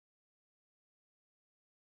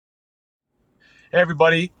Hey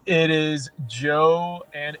everybody, it is Joe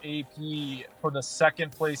and AP for the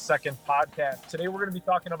Second Place Second podcast. Today we're going to be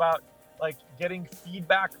talking about getting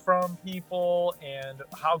feedback from people and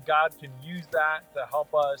how God can use that to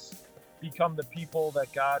help us become the people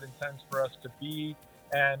that God intends for us to be.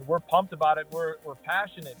 And we're pumped about it. We're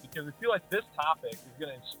passionate because we feel like this topic is going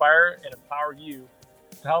to inspire and empower you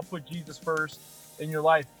to help put Jesus first in your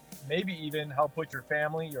life. Maybe even help put your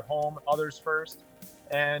family, your home, others first.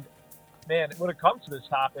 And man, when it comes to this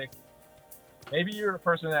topic, maybe you're a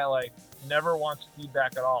person that never wants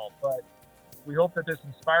feedback at all, but we hope that this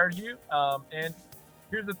inspired you. And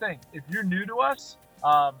here's the thing: if you're new to us,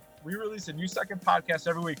 we release a new second podcast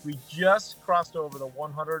every week. We just crossed over the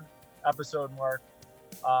 100 episode mark,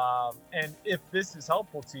 and if this is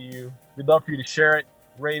helpful to you, we'd love for you to share it,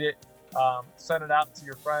 rate it, send it out to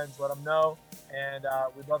your friends, let them know, and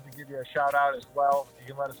we'd love to give you a shout out as well. You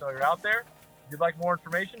can let us know you're out there. If you'd like more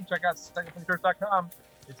information, check out secondplacechurch.com.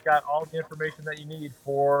 It's got all the information that you need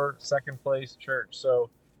for Second Place Church. So,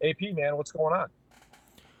 AP, man, what's going on?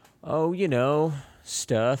 Oh,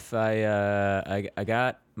 stuff. I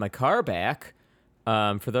got my car back.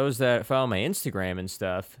 For those that follow my Instagram and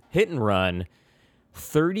stuff, hit and run,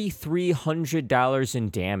 $3,300 in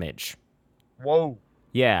damage. Whoa.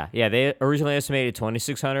 Yeah. They originally estimated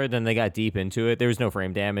 2,600. Then they got deep into it. There was no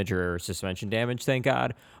frame damage or suspension damage, thank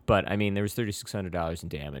God. But I mean, there was $3,600 in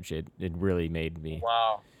damage. It really made me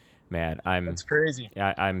Wow. mad. That's crazy.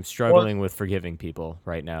 I'm struggling with forgiving people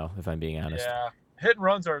right now, if I'm being honest. Yeah. Hit and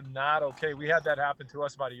runs are not okay. We had that happen to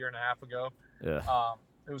us about a year and a half ago.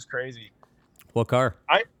 It was crazy. What car?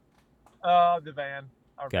 The van.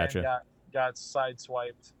 Our Gotcha. van got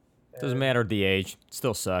sideswiped. Doesn't matter the age. It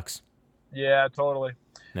still sucks. Yeah, totally.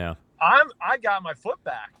 No. I got my foot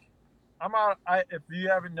back. I'm out. If you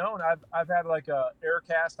haven't known, I've had like a air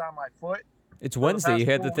cast on my foot. It's Wednesday. You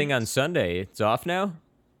had the thing on Sunday. It's off now?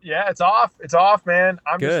 Yeah, it's off. It's off, man.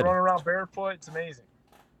 I'm Good. just running around barefoot. It's amazing.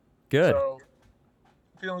 Good. So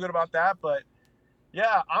feeling good about that. But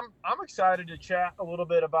yeah, I'm excited to chat a little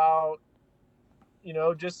bit about,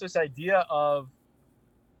 just this idea of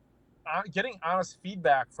getting honest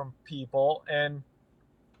feedback from people. And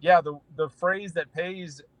yeah, the phrase that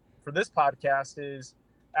pays for this podcast is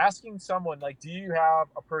asking someone, like, do you have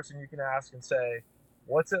a person you can ask and say,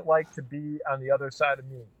 what's it like to be on the other side of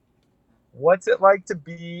me? What's it like to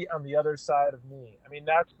be on the other side of me? I mean,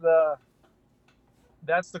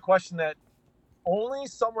 that's the question that only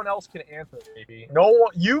someone else can answer, maybe.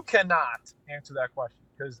 You cannot answer that question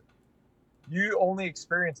because you only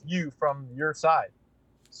experience you from your side.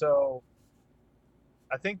 So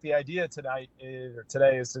I think the idea today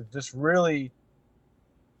is to just really,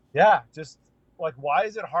 just like, why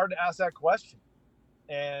is it hard to ask that question?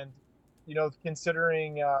 And,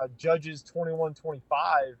 considering Judges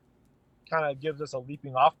 21:25 kind of gives us a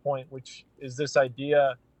leaping off point, which is this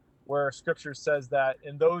idea where scripture says that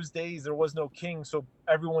in those days there was no king, so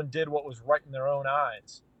everyone did what was right in their own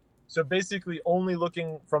eyes. So basically only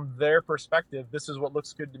looking from their perspective, this is what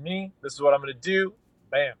looks good to me, this is what I'm going to do,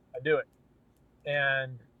 bam, I do it.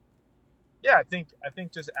 And yeah, I think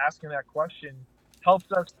just asking that question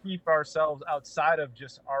helps us keep ourselves outside of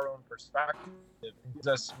just our own perspective and gives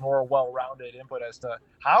us more well-rounded input as to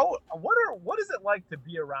what is it like to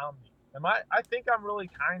be around me. I think I'm really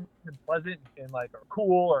kind and pleasant and or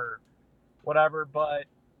cool or whatever, but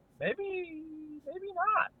maybe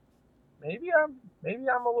not. Maybe I'm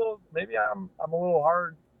a little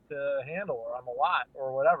hard to handle, or I'm a lot,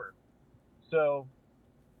 or whatever. So,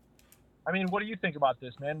 I mean, what do you think about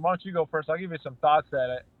this, man? Why don't you go first? I'll give you some thoughts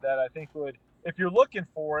that I think would, if you're looking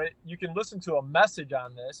for it, you can listen to a message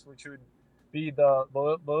on this, which would be the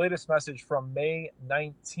latest message from May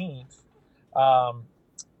 19th.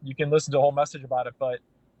 You can listen to a whole message about it, but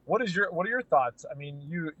what are your thoughts? I mean,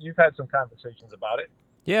 you've had some conversations about it.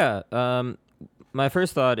 Yeah. My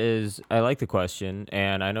first thought is I like the question,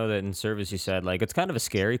 and I know that in service you said it's kind of a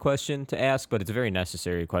scary question to ask, but it's a very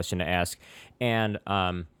necessary question to ask. And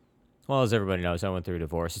well, as everybody knows, I went through a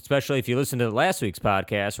divorce, especially if you listen to last week's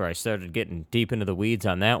podcast where I started getting deep into the weeds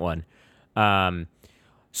on that one.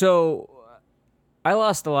 So I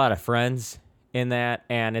lost a lot of friends in that,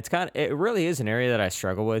 and it really is an area that I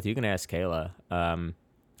struggle with. You can ask Kayla.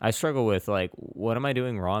 I struggle with what am I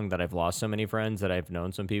doing wrong that I've lost so many friends, that I've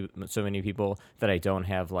known so many people, that I don't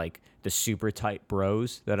have the super tight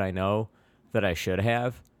bros that I know that I should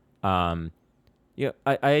have. I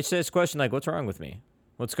asked this question what's wrong with me?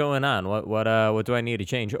 What's going on? What do I need to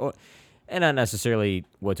change? And not necessarily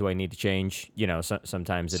what do I need to change.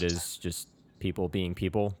 Sometimes it is just people being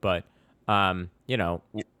people, but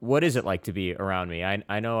what is it like to be around me?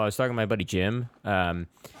 I know I was talking to my buddy Jim,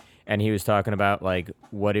 and he was talking about like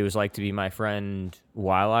what it was like to be my friend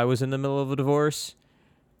while I was in the middle of a divorce.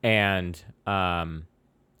 And I'm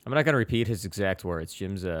not gonna repeat his exact words.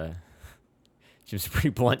 Jim's a pretty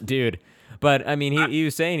blunt dude. But I mean, he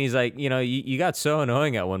was saying, he's like, you got so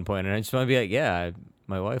annoying at one point, and I just want to be like, yeah,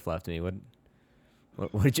 my wife left me.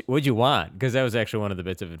 What'd you want? Because that was actually one of the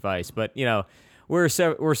bits of advice. But we're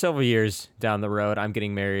several years down the road. I'm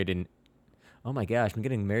getting married, and oh my gosh, I'm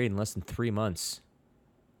getting married in less than 3 months.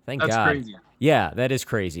 Thank That's God. crazy. Yeah, that is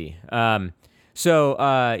crazy. Yeah,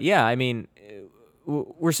 I mean,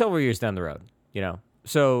 we're several years down the road.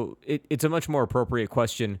 So it's a much more appropriate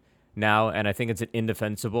question now, and I think it's an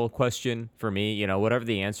indefensible question for me. Whatever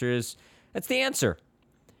the answer is, that's the answer.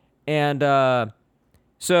 And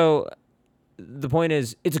so the point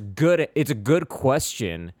is, it's a good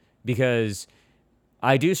question, because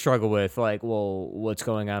I do struggle with like, well, what's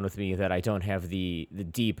going on with me that I don't have the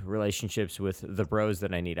deep relationships with the bros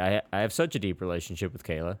that I need. I have such a deep relationship with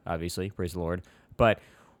Kayla, obviously, praise the Lord. But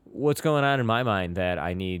what's going on in my mind that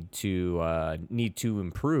I need to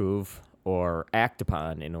improve or act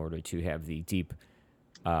upon in order to have the deep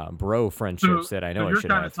bro friendships that I know I you're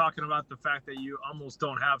should kind of have. talking about the fact that you almost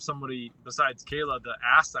don't have somebody besides Kayla to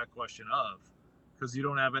ask that question of, because you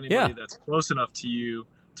don't have anybody that's close enough to you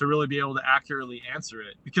to really be able to accurately answer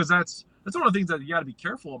it. Because that's one of the things that you got to be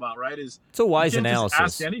careful about, right? Is It's a wise you can't analysis.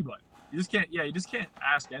 just ask anybody. You just can't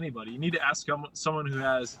ask anybody. You need to ask someone who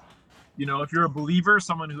has, if you're a believer,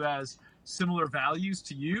 someone who has similar values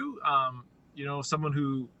to you, someone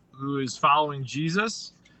who is following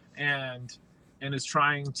Jesus and is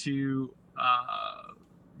trying to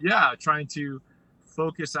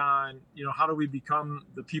focus on, how do we become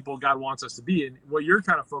the people God wants us to be. And what you're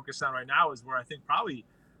kind of focused on right now is where I think probably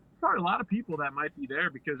a lot of people that might be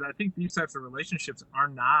there, because I think these types of relationships are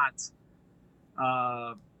not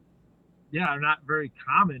are not very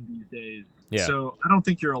common these days. Yeah. So I don't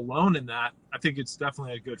think you're alone in that. I think it's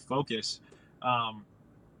definitely a good focus. And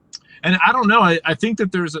I don't know. I think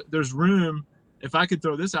that there's room. If I could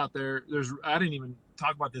throw this out there, I didn't even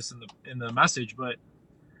talk about this in the message, but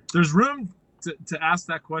there's room to ask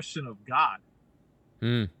that question of God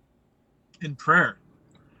in prayer,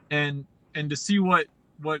 and to see what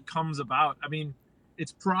comes about. I mean,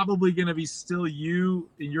 it's probably going to be still you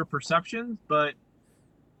in your perceptions, but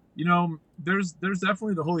there's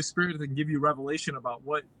definitely the Holy Spirit that can give you revelation about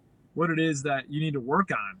what it is that you need to work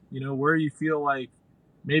on. Where you feel like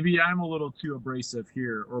maybe I'm a little too abrasive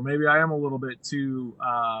here, or maybe I am a little bit too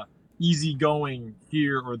easygoing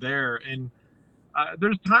here or there. And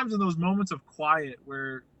there's times in those moments of quiet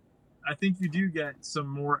where I think you do get some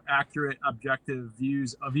more accurate, objective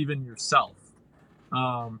views of even yourself.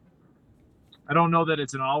 I don't know that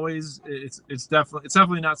it's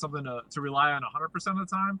definitely not something to rely on 100% of the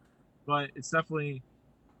time, but it's definitely,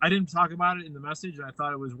 I didn't talk about it in the message, and I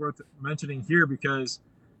thought it was worth mentioning here, because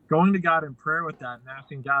going to God in prayer with that and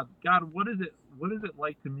asking God, what is it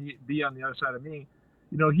like to be on the other side of me?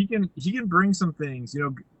 He can bring some things.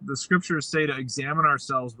 The scriptures say to examine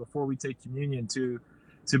ourselves before we take communion, to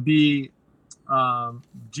be,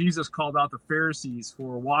 Jesus called out the Pharisees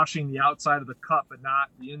for washing the outside of the cup but not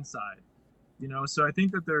the inside. So I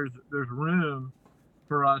think that there's room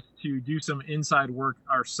for us to do some inside work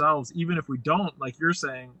ourselves, even if we don't, like you're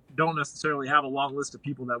saying, don't necessarily have a long list of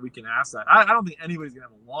people that we can ask that. I don't think anybody's gonna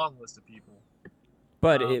have a long list of people.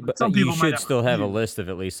 But some you people should might still have a list of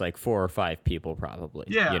at least like 4 or 5 people, probably.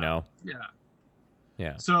 Yeah.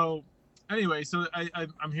 Yeah. So anyway,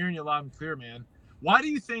 I'm hearing you loud and clear, man. Why do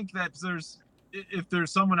you think that if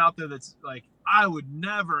there's someone out there that's like, I would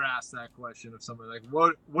never ask that question of somebody, like,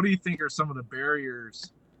 what do you think are some of the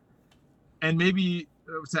barriers, and maybe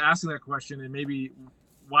to asking that question, and maybe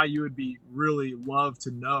why you would be really love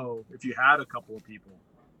to know if you had a couple of people?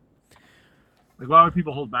 Like, why would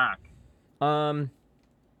people hold back?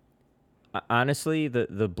 Honestly,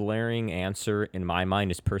 the blaring answer in my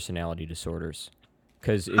mind is personality disorders,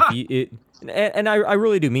 because I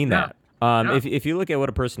really do mean that. If you look at what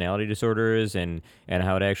a personality disorder is and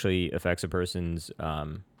how it actually affects a person's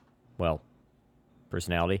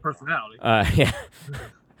personality. Yeah.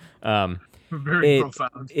 Very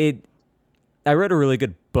profound. I read a really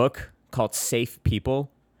good book called Safe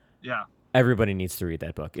People. Yeah. Everybody needs to read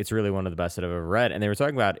that book. It's really one of the best that I've ever read. And they were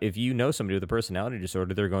talking about, if you know somebody with a personality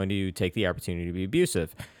disorder, they're going to take the opportunity to be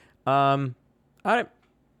abusive. I'm not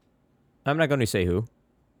going to say who.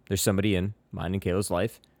 There's somebody in mine and Kayla's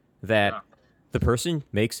life that the person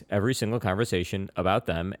makes every single conversation about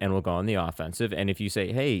them and will go on the offensive. And if you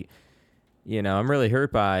say, hey, I'm really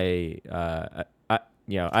hurt by,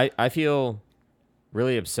 I feel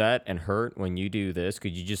really upset and hurt when you do this.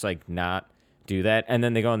 Could you just like not do that, and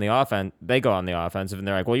then they go on the offensive, and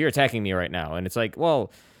they're like, well, you're attacking me right now. And it's like,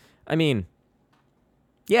 well, I mean,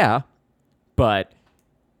 yeah, but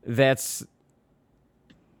that's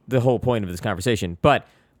the whole point of this conversation. But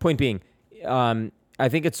point being, I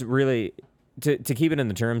think it's really, to keep it in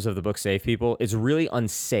the terms of the book Safe People, it's really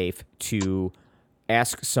unsafe to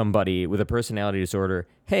ask somebody with a personality disorder,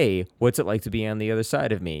 hey, what's it like to be on the other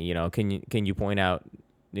side of me? Can you point out,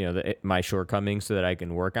 my shortcomings so that I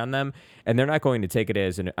can work on them? And they're not going to take it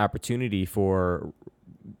as an opportunity for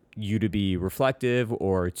you to be reflective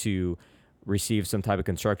or to receive some type of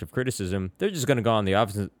constructive criticism. They're just going to go on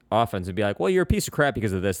the offense and be like, well, you're a piece of crap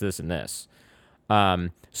because of this, this, and this.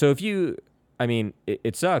 So if you, I mean,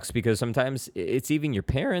 it sucks because sometimes it's even your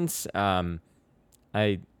parents. In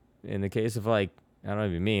the case of like, I don't know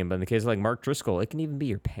if you mean, but in the case of like Mark Driscoll, it can even be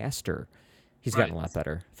your pastor. He's gotten a lot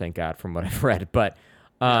better, thank God, from what I've read. But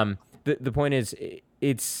the point is,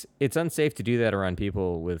 it's unsafe to do that around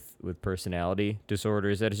people with personality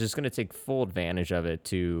disorders. That it's just going to take full advantage of it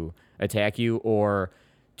to attack you or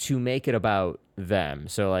to make it about them.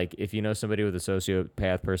 So like if you know somebody with a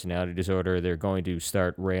sociopath personality disorder, they're going to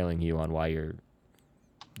start railing you on why you're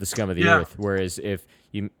the scum of the earth. Whereas if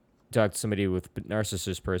you talk to somebody with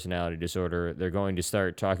narcissist personality disorder, they're going to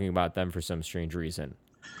start talking about them for some strange reason.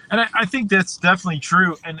 And I think that's definitely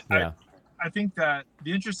true. And I think that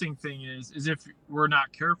the interesting thing is if we're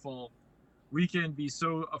not careful, we can be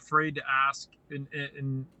so afraid to ask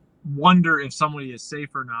and wonder if somebody is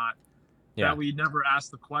safe or not that we never ask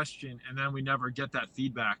the question, and then we never get that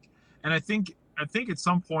feedback. And I think at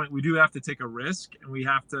some point we do have to take a risk, and we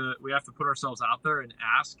have to put ourselves out there and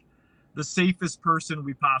ask the safest person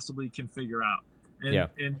we possibly can figure out.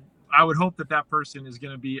 And I would hope that person is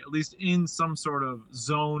going to be at least in some sort of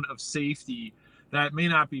zone of safety that may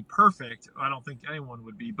not be perfect. I don't think anyone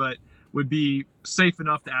would be, but would be safe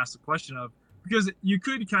enough to ask the question of, because you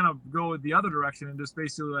could kind of go the other direction and just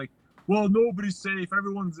basically like, well, nobody's safe.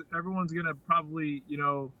 Everyone's going to probably,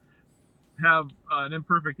 have an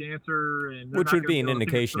imperfect answer, and which would be an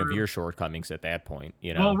indication of your shortcomings at that point,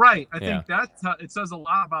 Well, right. I think it says a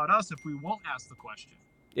lot about us if we won't ask the question.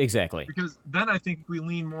 Exactly. Because then I think we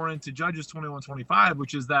lean more into Judges 21:25,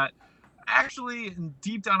 which is that actually,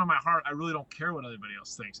 deep down in my heart, I really don't care what anybody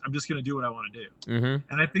else thinks. I'm just going to do what I want to do.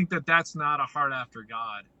 Mm-hmm. And I think that's not a heart after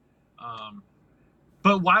God.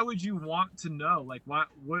 But why would you want to know? Like,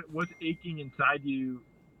 what's aching inside you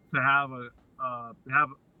to have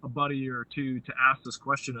a buddy or two to ask this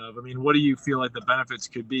question of? I mean, what do you feel like the benefits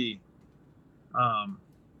could be,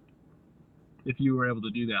 if you were able to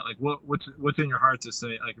do that? Like, what's in your heart to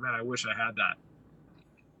say, like, man, I wish I had that?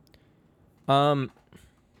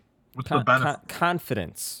 What's the benefit?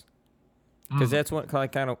 Confidence, because that's what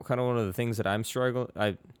kind of one of the things that I'm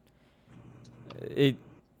struggling.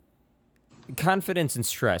 Confidence and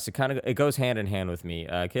stress. It goes hand in hand with me.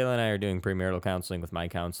 Kayla and I are doing premarital counseling with my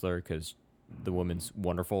counselor because the woman's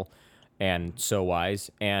wonderful and so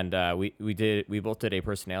wise. And we both did a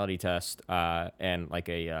personality test and like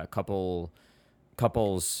a couples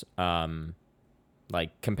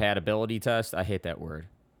like compatibility test. I hate that word.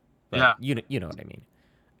 But you know what I mean.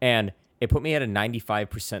 And it put me at a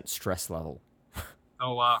 95% stress level.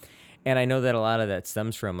 Oh wow. And I know that a lot of that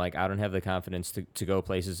stems from like I don't have the confidence to go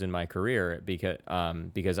places in my career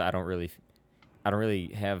because I don't really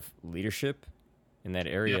have leadership in that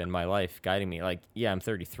area in my life guiding me. Like, I'm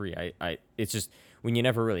 33. It's just when you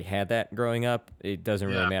never really had that growing up, it doesn't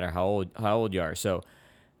really matter how old you are. So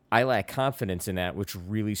I lack confidence in that, which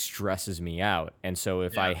really stresses me out. And so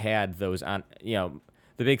if I had those on, the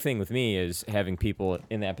big thing with me is having people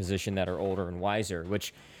in that position that are older and wiser,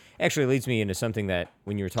 which actually leads me into something that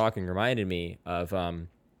when you were talking reminded me of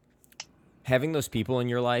having those people in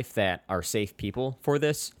your life that are safe people for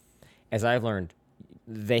this. As I've learned,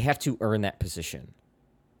 they have to earn that position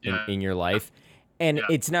in your life, and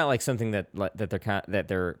it's not like something that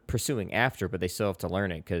they're pursuing after, but they still have to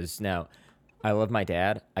learn it. Because now, I love my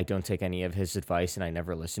dad. I don't take any of his advice, and I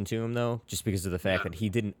never listen to him though, just because of the fact that he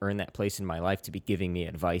didn't earn that place in my life to be giving me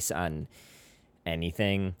advice on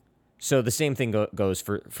anything. So the same thing goes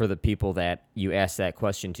for the people that you ask that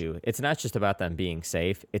question to. It's not just about them being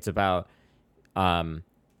safe. It's about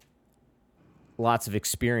lots of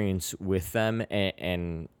experience with them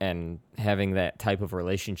and having that type of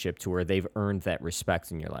relationship to where they've earned that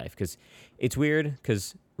respect in your life. Because it's weird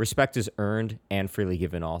because respect is earned and freely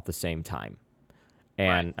given all at the same time.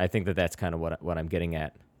 And I think that's kind of what I'm getting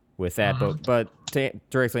at with that. But to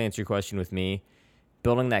directly answer your question with me,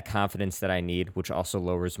 building that confidence that I need, which also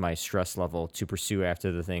lowers my stress level to pursue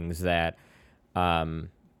after the things that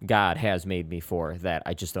God has made me for, that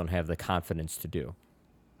I just don't have the confidence to do.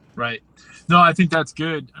 Right. No, I think that's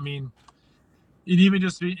good. I mean, and even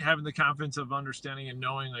just having the confidence of understanding and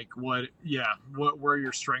knowing like where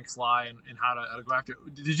your strengths lie and how to go after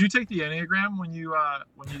it. Did you take the Enneagram when you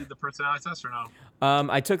did the personality test or no?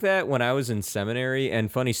 I took that when I was in seminary,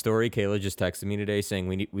 and funny story, Kayla just texted me today saying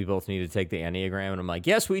we both need to take the Enneagram, and I'm like,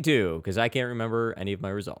 yes, we do, because I can't remember any of my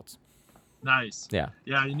results. Nice. Yeah.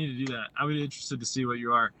 Yeah, you need to do that. I would be interested to see what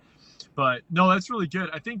you are. But no, that's really good.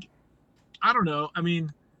 I think I don't know. I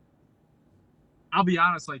mean, I'll be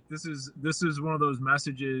honest, like this is one of those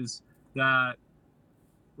messages that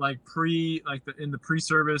in the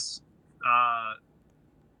pre-service uh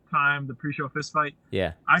time, the pre-show fist fight,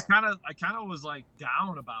 Yeah. I kind of was like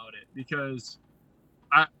down about it because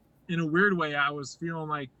I in a weird way I was feeling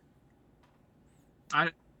like I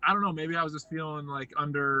I don't know, maybe I was just feeling like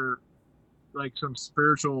under like some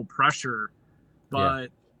spiritual pressure, Yeah. but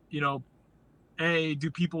you know, A,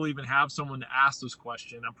 do people even have someone to ask this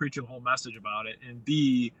question? I'm preaching a whole message about it. And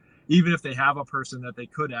B, even if they have a person that they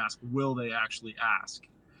could ask, will they actually ask?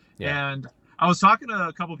 Yeah. And I was talking to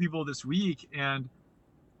a couple people this week, and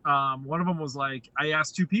one of them was like, I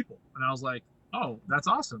asked two people, and I was like, oh, that's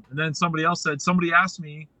awesome. And then somebody else said, somebody asked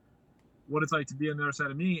me what it's like to be on the other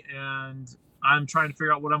side of me, and I'm trying to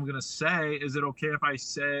figure out what I'm going to say. Is it okay if I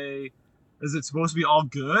say, is it supposed to be all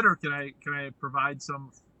good, or can I provide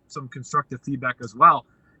some constructive feedback as well?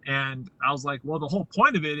 And I was like, well, the whole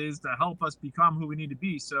point of it is to help us become who we need to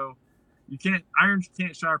be. So you can't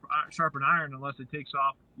sharpen iron unless it takes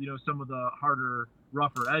off, some of the harder,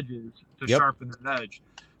 rougher edges to Yep. sharpen an edge.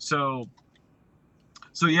 So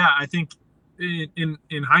yeah, I think in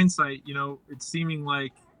hindsight, it's seeming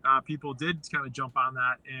like people did kind of jump on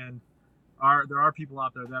that, and there are people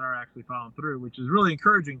out there that are actually following through, which is really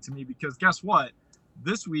encouraging to me because guess what?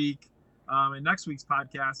 This week and next week's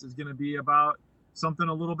podcast is going to be about something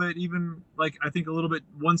a little bit, even like I think a little bit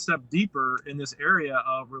one step deeper in this area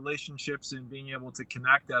of relationships and being able to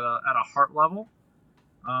connect at a heart level.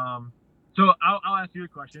 So I'll ask you a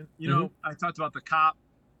question. I talked about the cop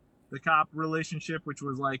relationship, which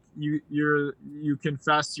was like you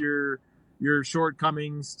confess your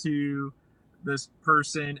shortcomings to this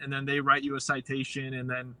person, and then they write you a citation, and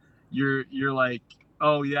then you're like,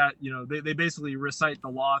 oh yeah, they basically recite the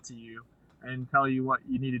law to you and tell you what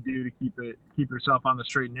you need to do to keep yourself on the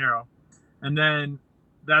straight and narrow. And then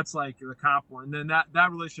that's like the cop one. And then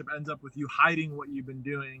that relationship ends up with you hiding what you've been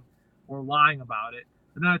doing or lying about it.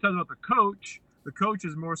 And then I talked about the coach. The coach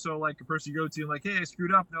is more so like a person you go to and like, hey, I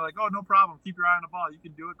screwed up. And they're like, oh, no problem. Keep your eye on the ball. You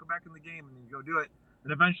can do it. Go back in the game. And then you go do it.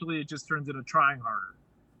 And eventually it just turns into trying harder.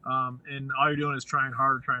 And all you're doing is trying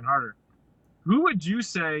harder. Who would you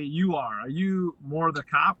say you are? Are you more the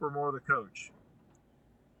cop or more the coach?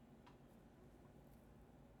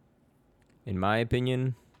 In my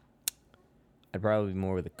opinion, I'd probably be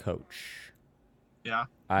more with a coach. Yeah,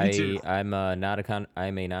 me too. I'm a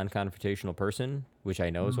non-confrontational person, which I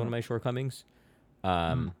know is one of my shortcomings.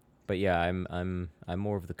 But yeah, I'm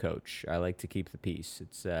more of the coach. I like to keep the peace.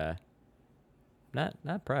 It's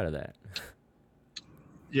not proud of that.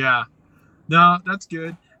 Yeah, no, that's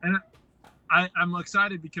good. And I'm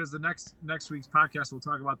excited because the next week's podcast we'll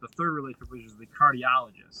talk about the third relationship, which is the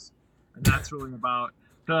cardiologist, and that's really about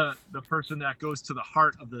the person that goes to the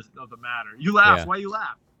heart of the matter. You laugh. Yeah. Why you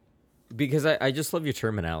laugh? Because I just love your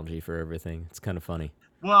terminology for everything. It's kind of funny.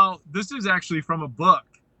 Well, this is actually from a book,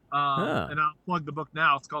 Oh. and I'll plug the book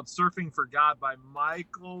now. It's called Surfing for God by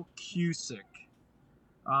Michael Cusick.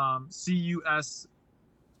 Cusick,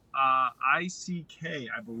 I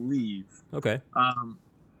believe. Okay.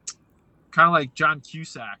 Kind of like John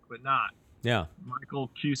Cusack, but not. Yeah. Michael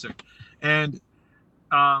Cusick. And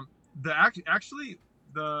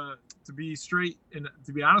to be straight and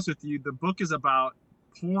to be honest with you, the book is about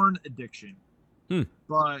porn addiction.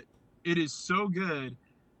 But it is so good,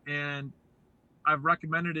 and I've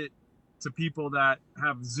recommended it to people that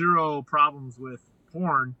have zero problems with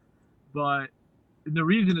porn. But the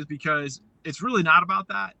reason is because it's really not about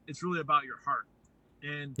that. It's really about your heart.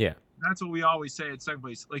 And Yeah. that's what we always say at Second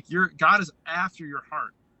Place. Like God is after your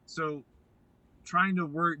heart. So trying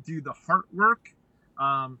to do the heart work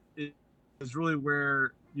is really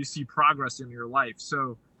where you see progress in your life.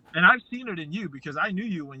 So, and I've seen it in you because I knew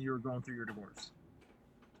you when you were going through your divorce.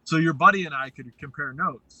 So your buddy and I could compare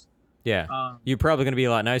notes. Yeah. You're probably going to be a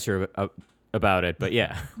lot nicer about it, but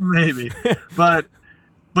yeah. Maybe. But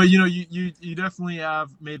you definitely have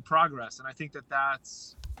made progress, and I think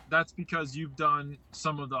that's because you've done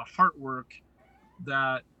some of the heart work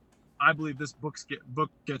that I believe this book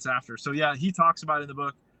gets after. So yeah, he talks about in the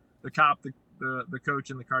book the cop, the coach,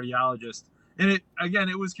 and the cardiologist. And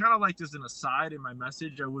it was kind of like just an aside in my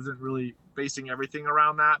message. I wasn't really basing everything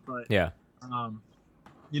around that, but Yeah.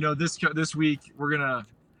 this week we're gonna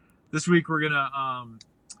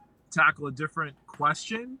tackle a different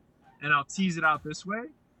question, and I'll tease it out this way,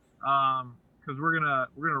 because we're gonna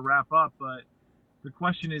wrap up. But the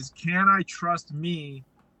question is, can I trust me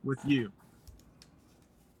with you?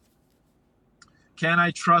 Can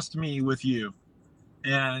I trust me with you?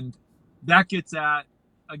 And that gets at,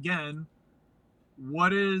 again,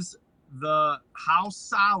 how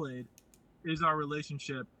solid is our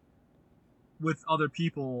relationship with other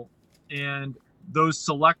people, and those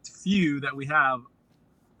select few that we have,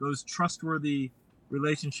 those trustworthy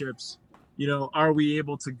relationships, are we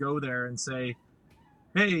able to go there and say,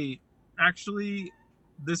 hey, actually,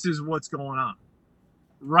 this is what's going on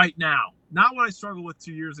right now. Not what I struggled with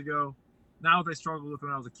 2 years ago, not what I struggled with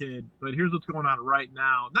when I was a kid, but here's what's going on right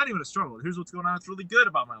now. Not even a struggle. Here's what's going on that's really good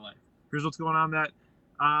about my life. Here's what's going on that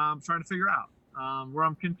I'm trying to figure out, where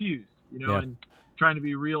I'm confused, and trying to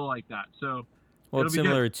be real like that. So, well, it's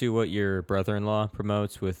similar to what your brother-in-law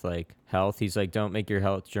promotes with like health. He's like, don't make your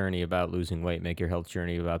health journey about losing weight. Make your health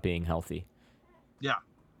journey about being healthy. Yeah.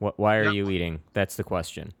 Why are you eating? That's the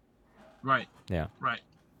question. Right. Yeah. Right.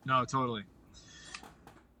 No, totally.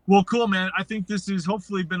 Well, cool, man. I think this has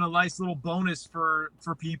hopefully been a nice little bonus for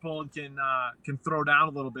people and can throw down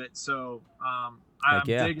a little bit. So I'm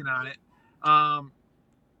digging on it.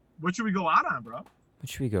 What should we go out on, bro? What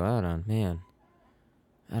should we go out on, man?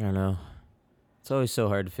 I don't know. It's always so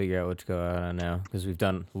hard to figure out what to go out on now because we've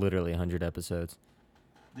done literally 100 episodes.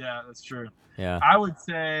 Yeah, that's true. Yeah. I would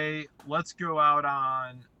say let's go out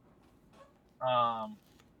on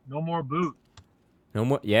No More Boot. No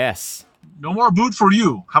more. Yes. No more boot for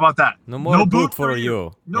you. How about that? No more boot for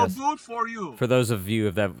you. No boot for you. For those of you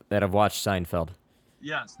that have watched Seinfeld.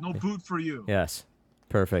 Yes. No boot for you. Yes.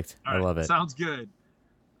 Perfect. I love it. Sounds good.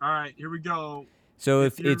 All right. Here we go. So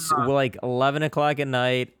if it's like 11 o'clock at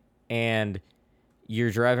night and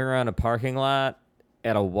you're driving around a parking lot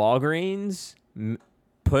at a Walgreens,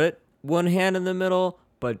 put one hand in the middle,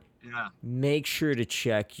 but make sure to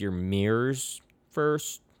check your mirrors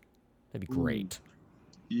first. That'd be great.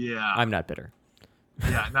 Yeah. I'm not bitter.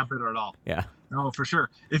 Yeah, not bitter at all. Yeah. No, for sure.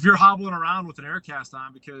 If you're hobbling around with an air cast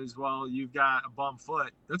on because, well, you've got a bum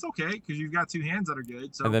foot, that's okay because you've got two hands that are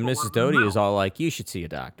good. So and then Mrs. Doty is all like, you should see a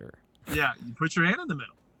doctor. Yeah, you put your hand in the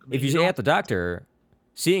middle. If you say at the doctor,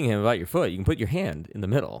 seeing him about your foot, you can put your hand in the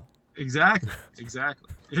middle. Exactly.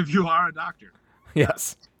 If you are a doctor.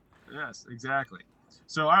 Yes. Yes, exactly.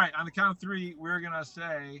 So, all right, on the count of three, we're going to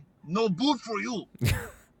say, no boot for you.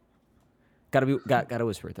 Gotta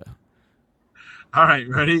whisper it, though. All right,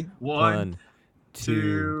 ready? One,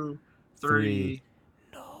 2, 3.